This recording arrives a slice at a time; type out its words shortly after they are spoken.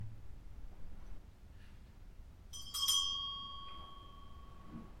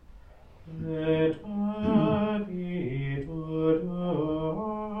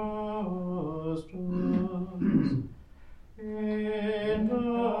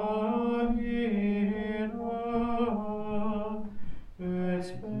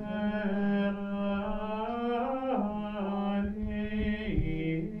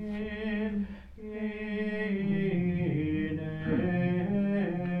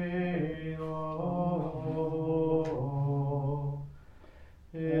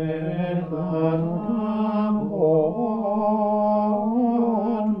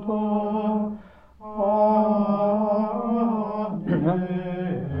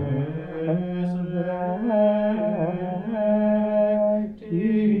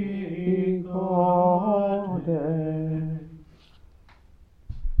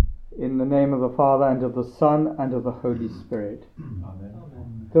In the name of the Father, and of the Son, and of the Holy Spirit.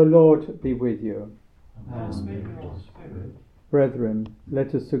 Amen. The Lord be with you. Amen. Brethren,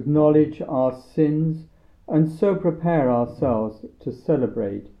 let us acknowledge our sins and so prepare ourselves to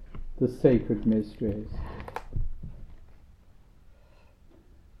celebrate the sacred mysteries.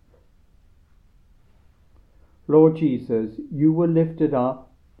 Lord Jesus, you were lifted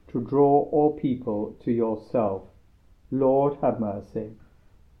up to draw all people to yourself. Lord, have mercy.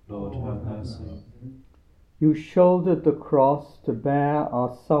 Lord, have mercy. You shouldered the cross to bear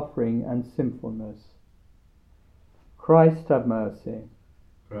our suffering and sinfulness. Christ, have mercy.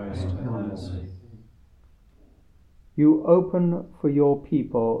 Christ, have mercy. You open for your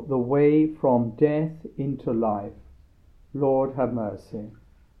people the way from death into life. Lord, have mercy.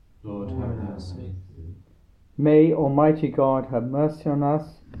 Lord, have mercy. May Almighty God have mercy on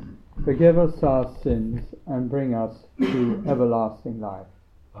us, forgive us our sins, and bring us to everlasting life.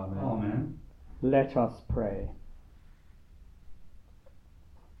 Amen. Amen. Let us pray.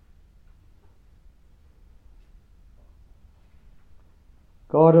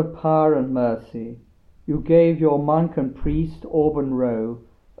 God of power and mercy, you gave your monk and priest Alban Roe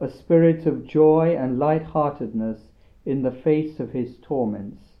a spirit of joy and light-heartedness in the face of his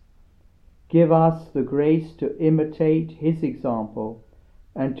torments. Give us the grace to imitate his example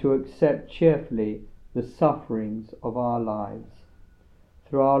and to accept cheerfully the sufferings of our lives.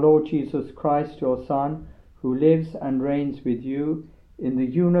 Through our Lord Jesus Christ, your Son, who lives and reigns with you in the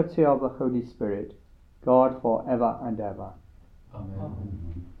unity of the Holy Spirit, God for ever and ever. Amen.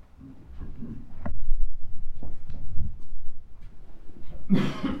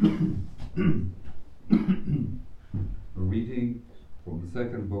 A reading from the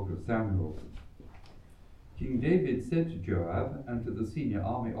second book of Samuel. King David said to Joab and to the senior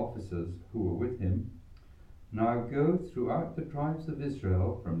army officers who were with him, "Now go throughout the tribes of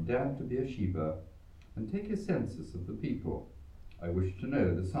Israel from Dan to Beersheba and take a census of the people. I wish to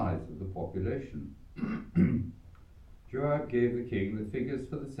know the size of the population." Joab gave the king the figures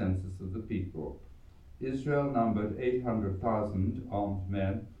for the census of the people. Israel numbered 800,000 armed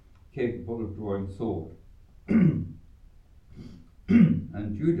men capable of drawing sword, and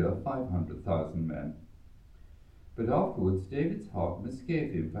Judah 500,000 men. But afterwards David's heart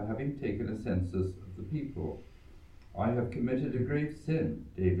misgave him for having taken a census of the people. "I have committed a grave sin,"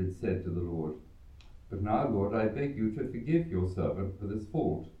 David said to the Lord. "But now, Lord, I beg you to forgive your servant for this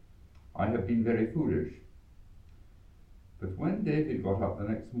fault. I have been very foolish." But when David got up the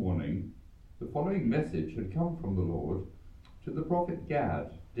next morning, the following message had come from the Lord to the prophet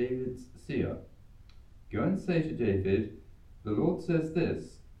Gad, David's seer. "Go and say to David, 'The Lord says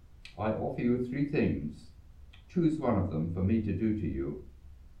this, I offer you 3 things. Choose one of them for me to do to you.'"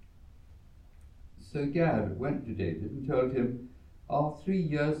 So Gad went to David and told him, "Are 3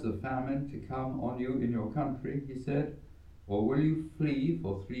 years of famine to come on you in your country?" he said. "Or will you flee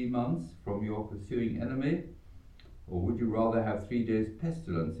for 3 months from your pursuing enemy? Or would you rather have 3 days'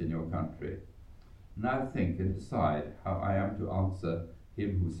 pestilence in your country? Now think and decide how I am to answer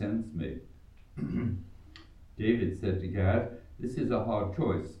him who sends me." David said to Gad, "This is a hard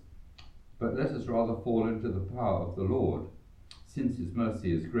choice, but let us rather fall into the power of the Lord, since his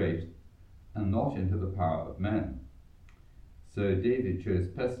mercy is great, and not into the power of men." So David chose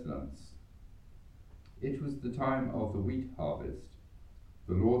pestilence. It was the time of the wheat harvest.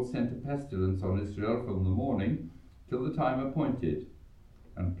 The Lord sent a pestilence on Israel from the morning till the time appointed,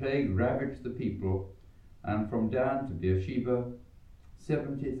 and plague ravaged the people, and from Dan to Beersheba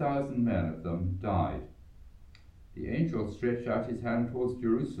 70,000 men of them died. The angel stretched out his hand towards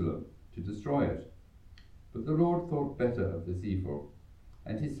Jerusalem to destroy it, but the Lord thought better of this evil,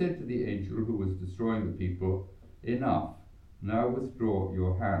 and he said to the angel who was destroying the people, "Enough, now withdraw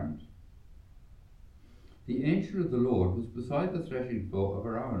your hand." The angel of the Lord was beside the threshing floor of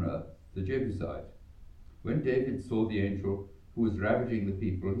Araunah the Jebusite. When David saw the angel, who was ravaging the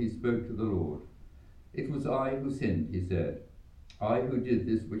people, he spoke to the Lord. It was I who sinned, he said, I who did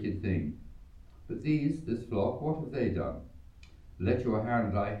this wicked thing. But this flock, what have they done? Let your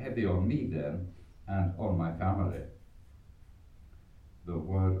hand lie heavy on me then, and on my family. The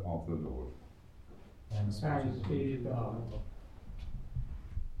word of the Lord. Thanks be to God.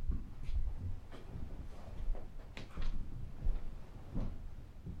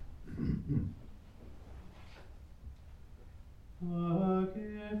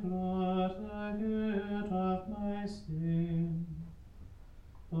 Forgive, Lord, the guilt of my sin.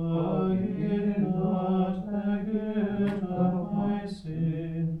 Forgive, Lord, the guilt of my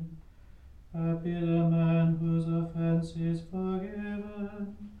sin. Happy the man whose offense is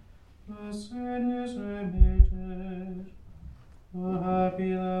forgiven, whose sin is remitted. Oh,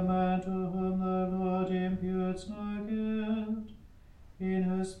 happy the man to whom the Lord imputes no guilt, in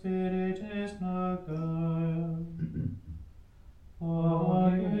whose spirit is no guile.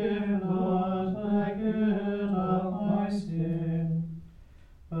 Forgive, Lord, the guilt of my sin.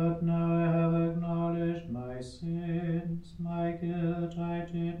 But now I have acknowledged my sins, my guilt I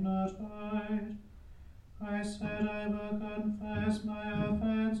did not hide. I said I will confess my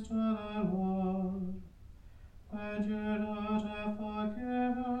offense to the Lord, and you, Lord, have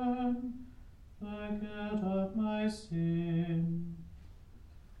forgiven the guilt of my sin.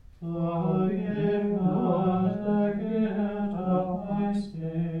 Forgive, Lord, the guilt of my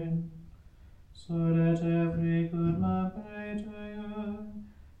sin, so that every good man pray to you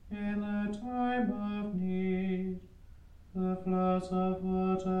in the time of need. The floods of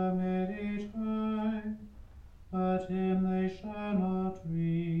water may reach high, but him they shall not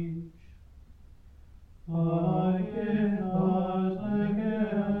reach. Forgive, Lord, the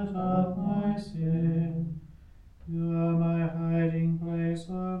guilt of my sin. You are my hiding place,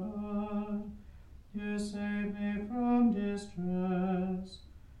 O Lord. You save me from distress.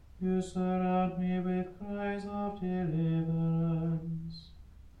 You surround me with cries of deliverance.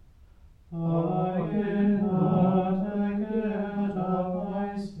 Forgive, Lord, the guilt of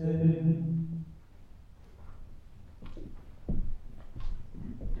my sin.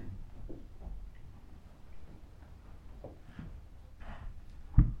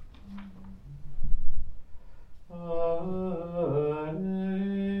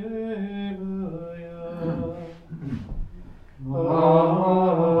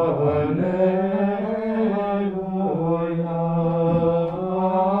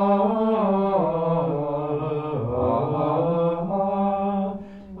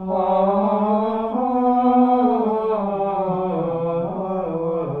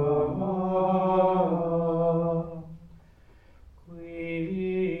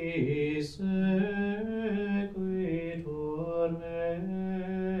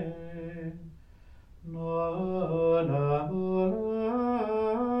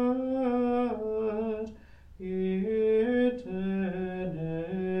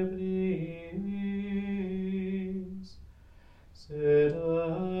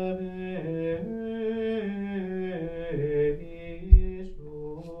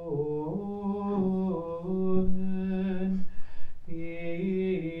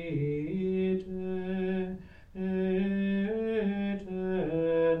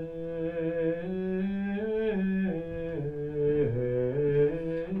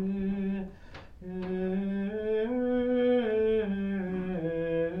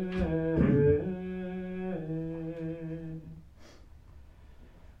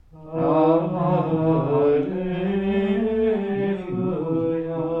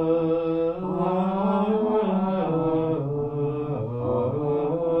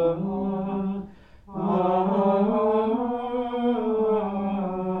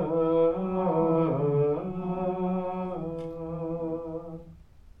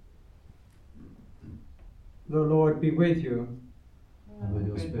 The Lord be with you. And with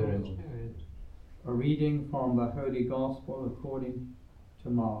your spirit. A reading from the Holy Gospel according to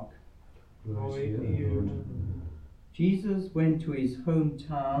Mark. Glory to you, Lord. Jesus went to his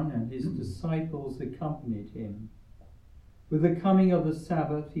hometown, and his disciples accompanied him. With the coming of the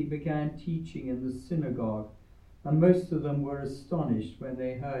Sabbath, he began teaching in the synagogue, and most of them were astonished when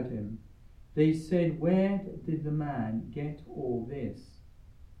they heard him. They said, "Where did the man get all this?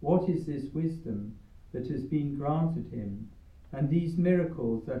 What is this wisdom that has been granted him, and these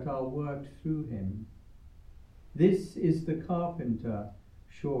miracles that are worked through him? This is the carpenter,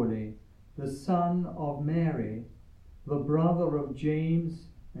 surely, the son of Mary, the brother of James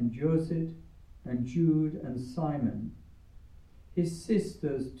and Joseph and Jude and Simon. His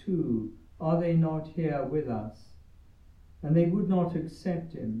sisters too, are they not here with us?" And they would not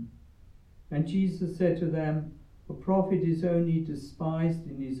accept him. And Jesus said to them, A prophet is only despised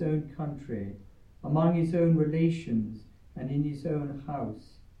in his own country, among his own relations, and in his own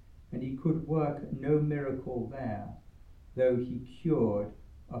house, and he could work no miracle there, though he cured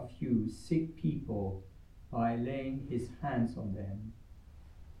a few sick people by laying his hands on them.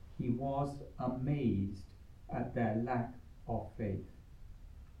 He was amazed at their lack of faith.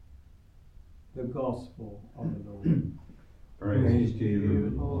 The Gospel of the Lord. Praise to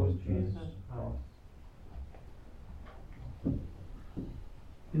you, Lord Jesus.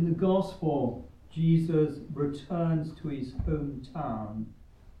 In the Gospel, Jesus returns to his hometown,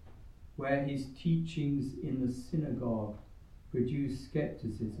 where his teachings in the synagogue produce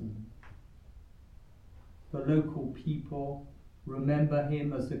skepticism. The local people remember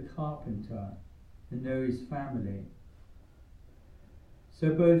him as a carpenter and know his family.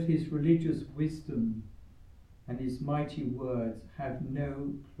 So both his religious wisdom and his mighty words have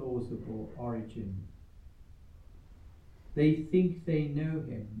no plausible origin. They think they know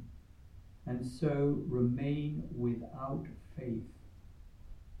him, and so remain without faith.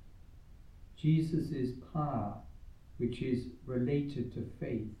 Jesus' power, which is related to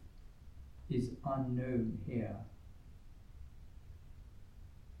faith, is unknown here.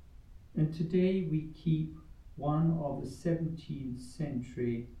 And today we keep one of the 17th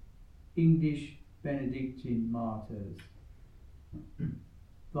century English Benedictine martyrs.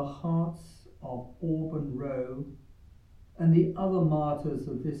 The hearts of Alban Roe and the other martyrs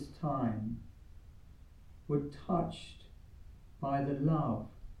of this time were touched by the love,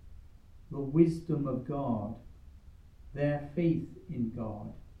 the wisdom of God, their faith in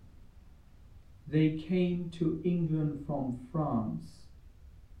God. They came to England from France,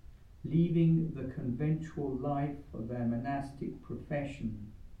 leaving the conventual life of their monastic profession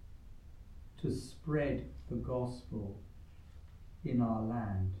to spread the gospel in our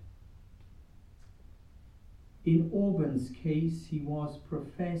land. In Alban's case, he was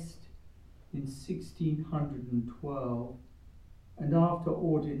professed in 1612, and after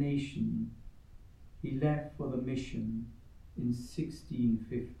ordination, he left for the mission in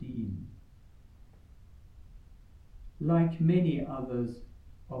 1615. Like many others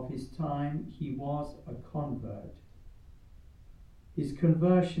of his time, he was a convert. His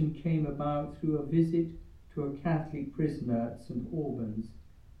conversion came about through a visit to a Catholic prisoner at St Alban's,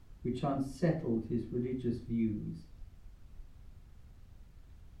 which unsettled his religious views.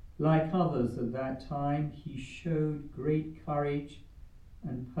 Like others of that time, he showed great courage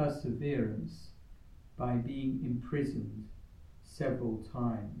and perseverance by being imprisoned several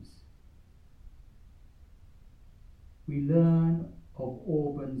times. We learn of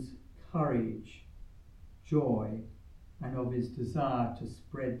Alban's courage, joy, and of his desire to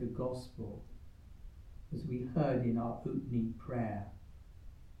spread the gospel, as we heard in our opening prayer.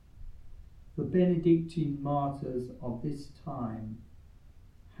 The Benedictine martyrs of this time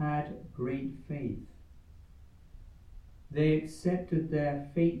had great faith. They accepted their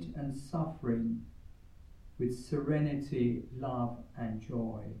fate and suffering with serenity, love, and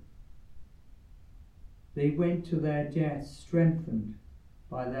joy. They went to their death strengthened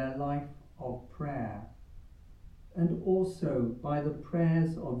by their life of prayer and also by the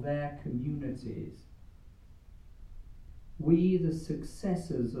prayers of their communities. We, the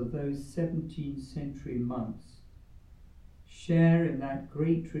successors of those 17th century monks, share in that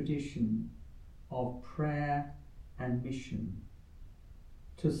great tradition of prayer and mission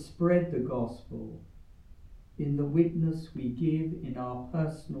to spread the gospel in the witness we give in our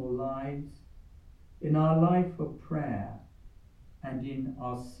personal lives, in our life of prayer, and in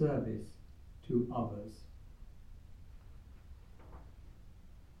our service to others.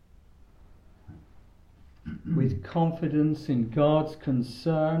 With confidence in God's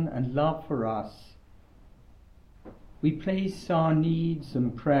concern and love for us, we place our needs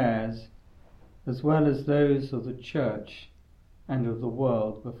and prayers, as well as those of the Church and of the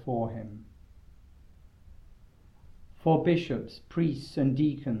world, before him. For bishops, priests, and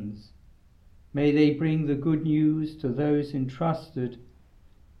deacons, may they bring the good news to those entrusted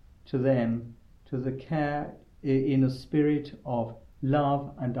to them, to the care in a spirit of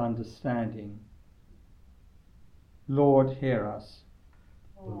love and understanding. Lord, hear us.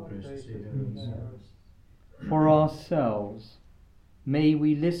 For ourselves, may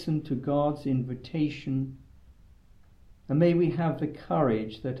we listen to God's invitation, and may we have the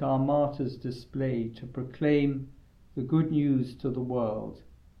courage that our martyrs displayed to proclaim the good news to the world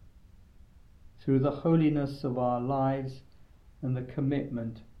through the holiness of our lives and the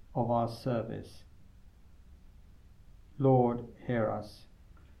commitment of our service. Lord, hear us.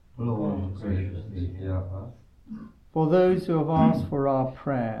 Lord, graciously hear us. For those who have asked for our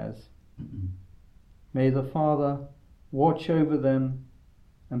prayers, May the Father watch over them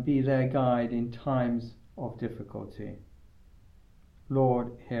and be their guide in times of difficulty.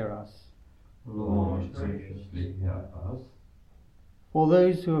 Lord, hear us. Lord, graciously hear us. For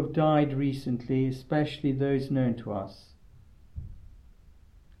those who have died recently, especially those known to us,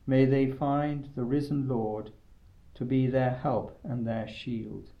 may they find the risen Lord to be their help and their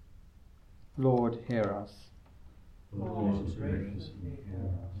shield. Lord, hear us. Lord, graciously hear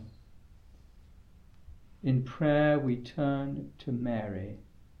us. In prayer we turn to Mary,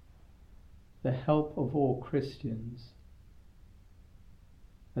 the help of all Christians,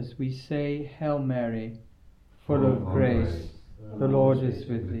 as we say, Hail Mary, full of grace, the Lord is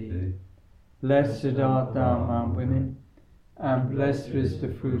with thee. Blessed art thou among women, and blessed is the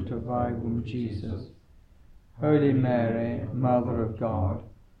fruit of thy womb, Jesus. Holy Mary, Mother of God,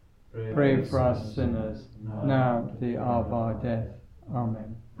 pray for us sinners, now at the hour of our death.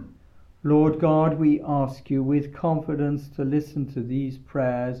 Amen. Lord God, we ask you with confidence to listen to these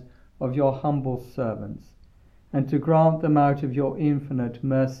prayers of your humble servants, and to grant them out of your infinite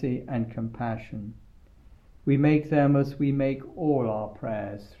mercy and compassion. We make them as we make all our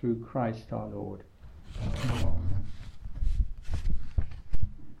prayers through Christ our Lord.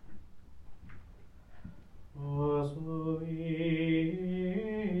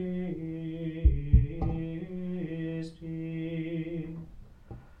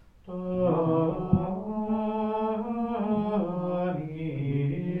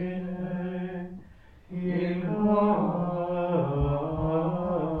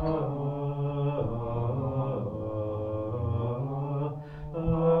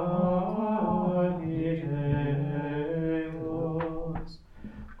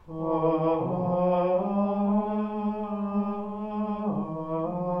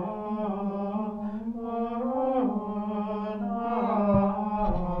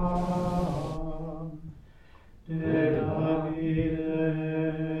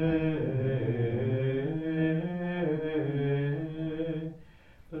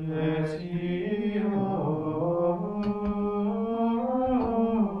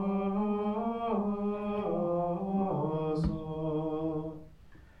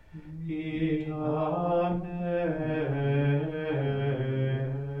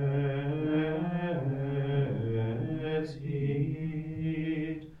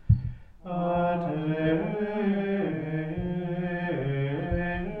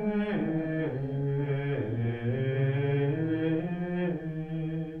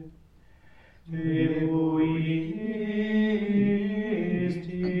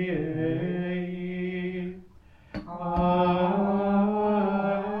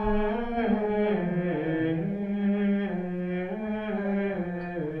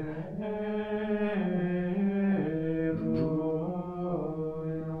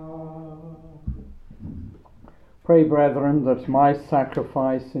 Pray, brethren, that my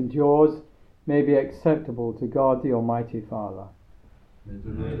sacrifice and yours may be acceptable to God the Almighty Father. May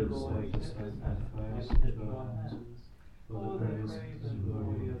the Lord accept the sacrifice into our hands, for the praise and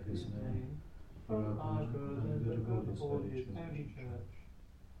glory of his name, for our good and the good of his holy church.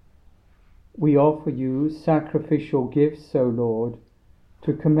 We offer you sacrificial gifts, O Lord,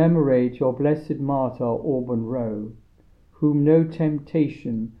 to commemorate your blessed martyr Alban Roe, whom no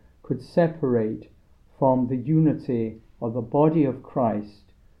temptation could separate from the unity of the body of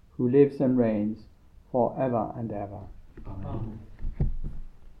Christ, who lives and reigns for ever and ever. Amen.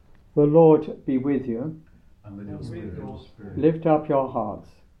 The Lord be with you. And with your spirit. Lift up your hearts.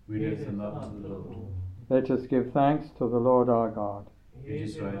 We lift them up to the Lord. Let us give thanks to the Lord our God. It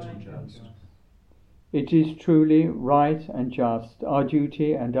is right and just. It is truly right and just, our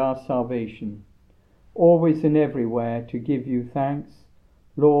duty and our salvation, always and everywhere to give you thanks,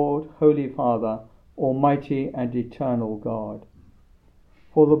 Lord, Holy Father, Almighty and eternal God.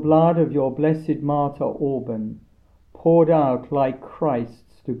 For the blood of your blessed martyr Alban, poured out like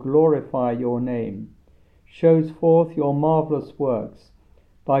Christ's to glorify your name, shows forth your marvellous works,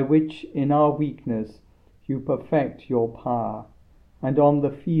 by which in our weakness you perfect your power, and on the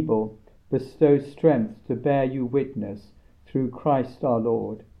feeble bestow strength to bear you witness through Christ our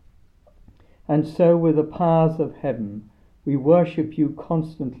Lord. And so with the powers of heaven we worship you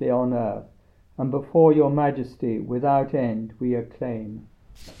constantly on earth, and before your majesty without end we acclaim.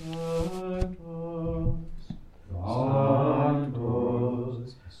 Sanctus,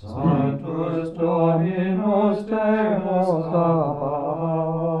 Sanctus, Sanctus Dominus Deus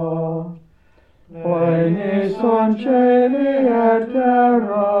Sabaoth, pleni sunt celi et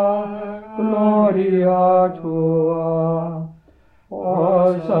terra, gloria tua.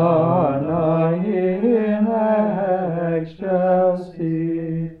 Hosanna in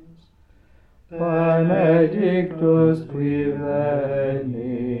excelsis. benedictus qui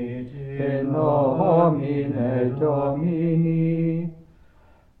venit in nomine Domini,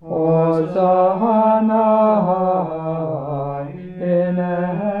 Hosanna in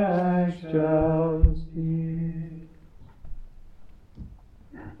excelsis.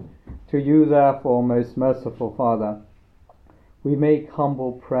 To you, therefore, most merciful Father, we make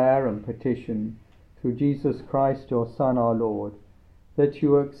humble prayer and petition through Jesus Christ, your Son, our Lord, that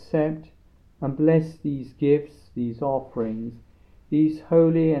you accept and bless these gifts, these offerings, these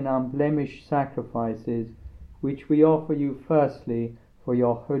holy and unblemished sacrifices, which we offer you firstly for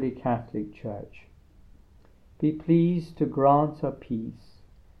your Holy Catholic Church. Be pleased to grant her peace,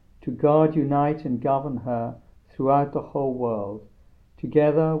 to guard, unite, and govern her throughout the whole world,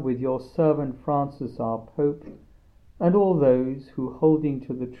 together with your servant Francis, our Pope, and all those who, holding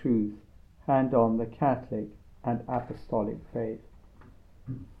to the truth, hand on the Catholic and Apostolic faith.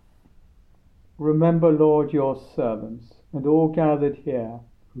 Remember, Lord, your servants and all gathered here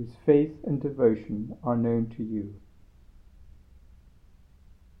whose faith and devotion are known to you.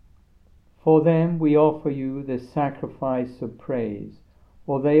 For them we offer you this sacrifice of praise,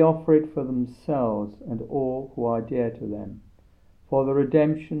 or they offer it for themselves and all who are dear to them, for the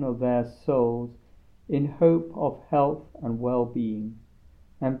redemption of their souls, in hope of health and well-being,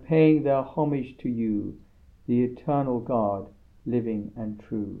 and paying their homage to you, the eternal God, living and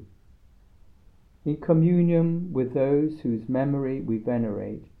true. In communion with those whose memory we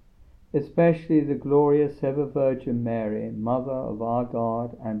venerate, especially the glorious ever Virgin Mary, Mother of our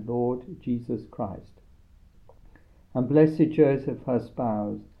God and Lord Jesus Christ, and blessed Joseph, her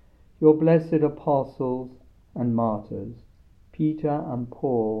spouse, your blessed apostles and martyrs, Peter and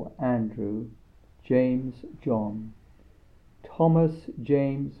Paul, Andrew, James, John, Thomas,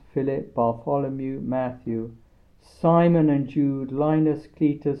 James, Philip, Bartholomew, Matthew, Simon and Jude, Linus,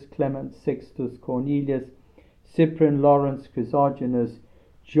 Cletus, Clement, Sixtus, Cornelius, Cyprian, Lawrence, Chrysogonus,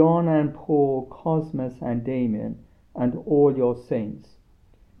 John and Paul, Cosmas and Damian, and all your saints.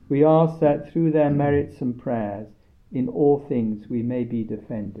 We ask that through their merits and prayers, in all things we may be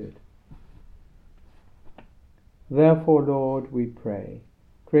defended. Therefore, Lord, we pray,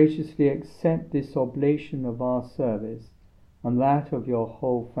 graciously accept this oblation of our service and that of your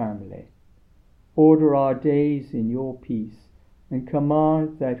whole family. Order our days in your peace, and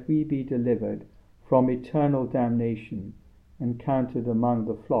command that we be delivered from eternal damnation and counted among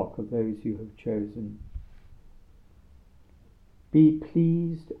the flock of those you have chosen. Be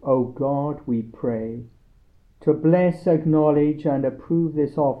pleased, O God, we pray, to bless, acknowledge, and approve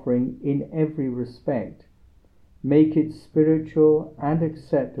this offering in every respect. Make it spiritual and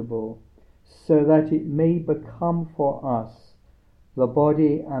acceptable, so that it may become for us the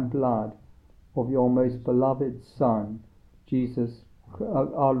body and blood of your most beloved Son, Jesus,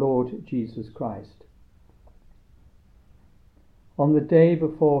 our Lord Jesus Christ. On the day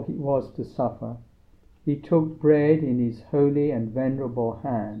before he was to suffer, he took bread in his holy and venerable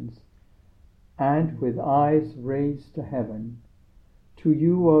hands, and with eyes raised to heaven, to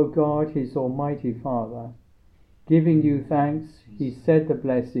you, O God, his almighty Father, giving you thanks, he said the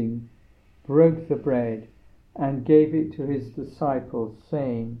blessing, broke the bread, and gave it to his disciples,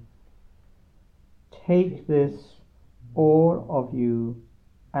 saying, "Take this, all of you,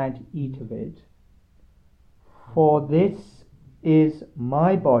 and eat of it. For this is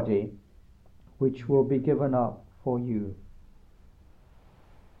my body, which will be given up for you."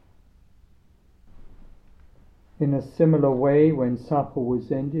 In a similar way, when supper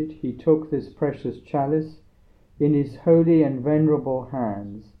was ended, he took this precious chalice in his holy and venerable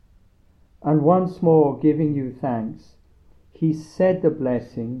hands, and once more giving you thanks, he said the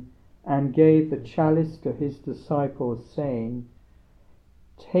blessing and gave the chalice to his disciples, saying,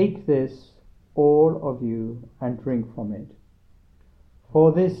 "Take this, all of you, and drink from it.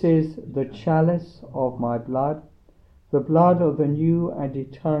 For this is the chalice of my blood, the blood of the new and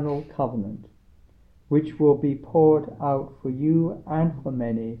eternal covenant, which will be poured out for you and for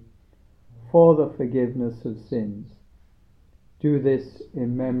many, for the forgiveness of sins. Do this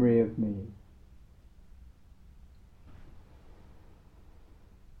in memory of me."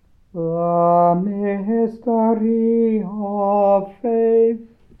 The mystery of faith.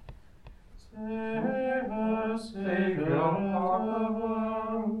 Save us, Saviour of the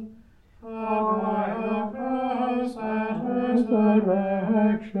world, for by the cross and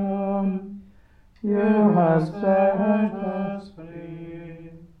resurrection you have set us free.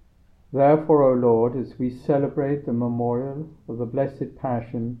 Therefore, O Lord, as we celebrate the memorial of the Blessed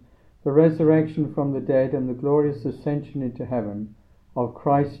Passion, the resurrection from the dead, and the glorious ascension into heaven of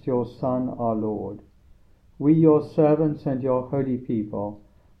Christ your Son, our Lord, we, your servants and your holy people,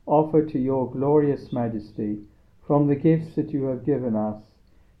 offer to your glorious majesty, from the gifts that you have given us,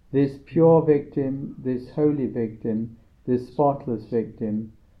 this pure victim, this holy victim, this spotless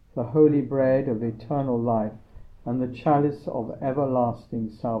victim, the holy bread of eternal life, and the chalice of everlasting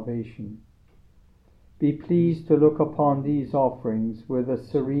salvation. Be pleased to look upon these offerings with a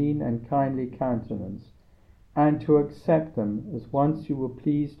serene and kindly countenance, and to accept them as once you were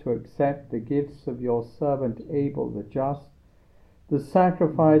pleased to accept the gifts of your servant Abel the just, the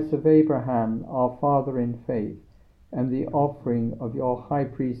sacrifice of Abraham our father in faith, and the offering of your high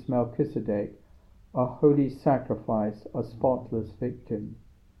priest Melchizedek, a holy sacrifice, a spotless victim.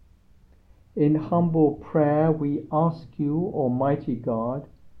 In humble prayer we ask you, Almighty God,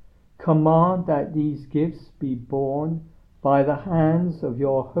 command that these gifts be borne by the hands of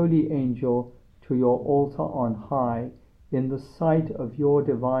your holy angel to your altar on high in the sight of your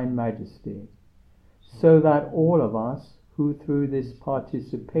divine majesty, so that all of us who through this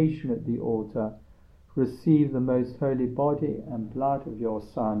participation at the altar receive the most holy body and blood of your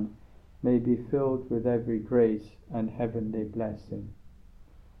Son may be filled with every grace and heavenly blessing.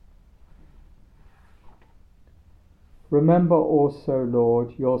 Remember also,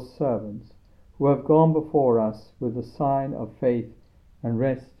 Lord, your servants who have gone before us with the sign of faith and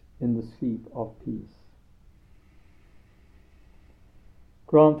rest in the sleep of peace.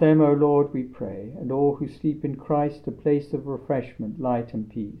 Grant them, O Lord, we pray, and all who sleep in Christ a place of refreshment, light and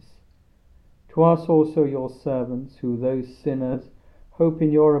peace. To us also, your servants, who, though sinners, hope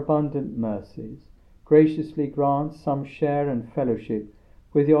in your abundant mercies, graciously grant some share and fellowship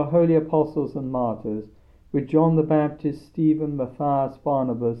with your holy apostles and martyrs, with John the Baptist, Stephen, Matthias,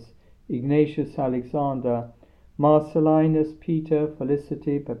 Barnabas, Ignatius, Alexander, Marcellinus, Peter,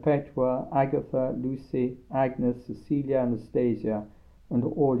 Felicity, Perpetua, Agatha, Lucy, Agnes, Cecilia, Anastasia, and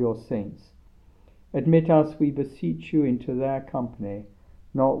all your saints. Admit us, we beseech you, into their company,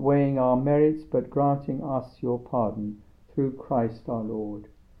 not weighing our merits, but granting us your pardon, through Christ our Lord,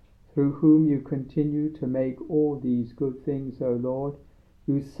 through whom you continue to make all these good things, O Lord.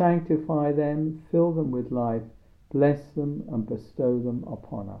 You sanctify them, fill them with life, bless them, and bestow them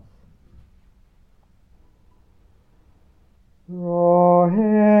upon us. Through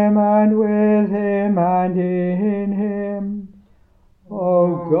him, and with him, and in him,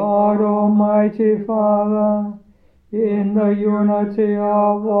 O God, Almighty Father, in the unity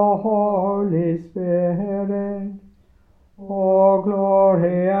of the Holy Spirit, all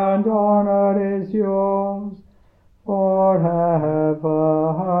glory and honor is yours,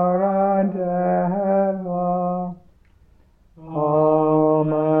 forever and ever.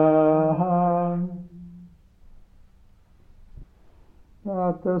 Amen.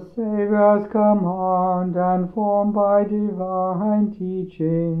 At the Saviour's command and formed by divine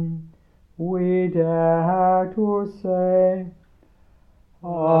teaching, we dare to say,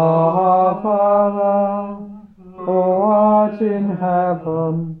 Our Father, who art in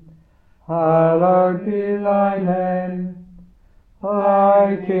heaven, hallowed be thy name.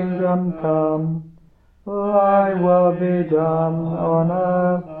 Thy kingdom come, thy will be done on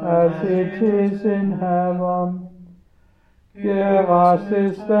earth as it is in heaven. Give us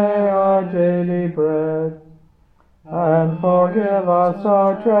this day our daily bread, and forgive us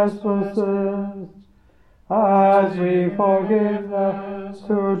our trespasses, as we forgive those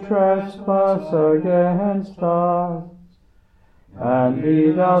who trespass against us. And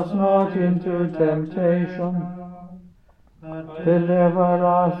lead us not into temptation, but deliver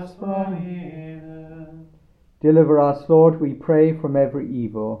us from evil. Deliver us, Lord, we pray, from every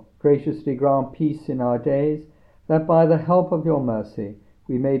evil. Graciously grant peace in our days, that by the help of your mercy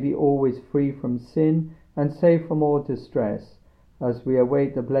we may be always free from sin and safe from all distress, as we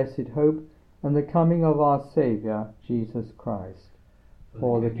await the blessed hope and the coming of our Saviour, Jesus Christ.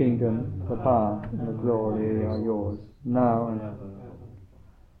 For the kingdom, the power, and the glory are yours, now and ever.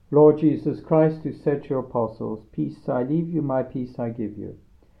 Lord Jesus Christ, who said to your apostles, Peace I leave you, my peace I give you,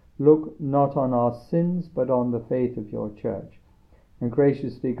 look not on our sins, but on the faith of your church, and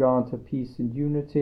graciously grant her peace and unity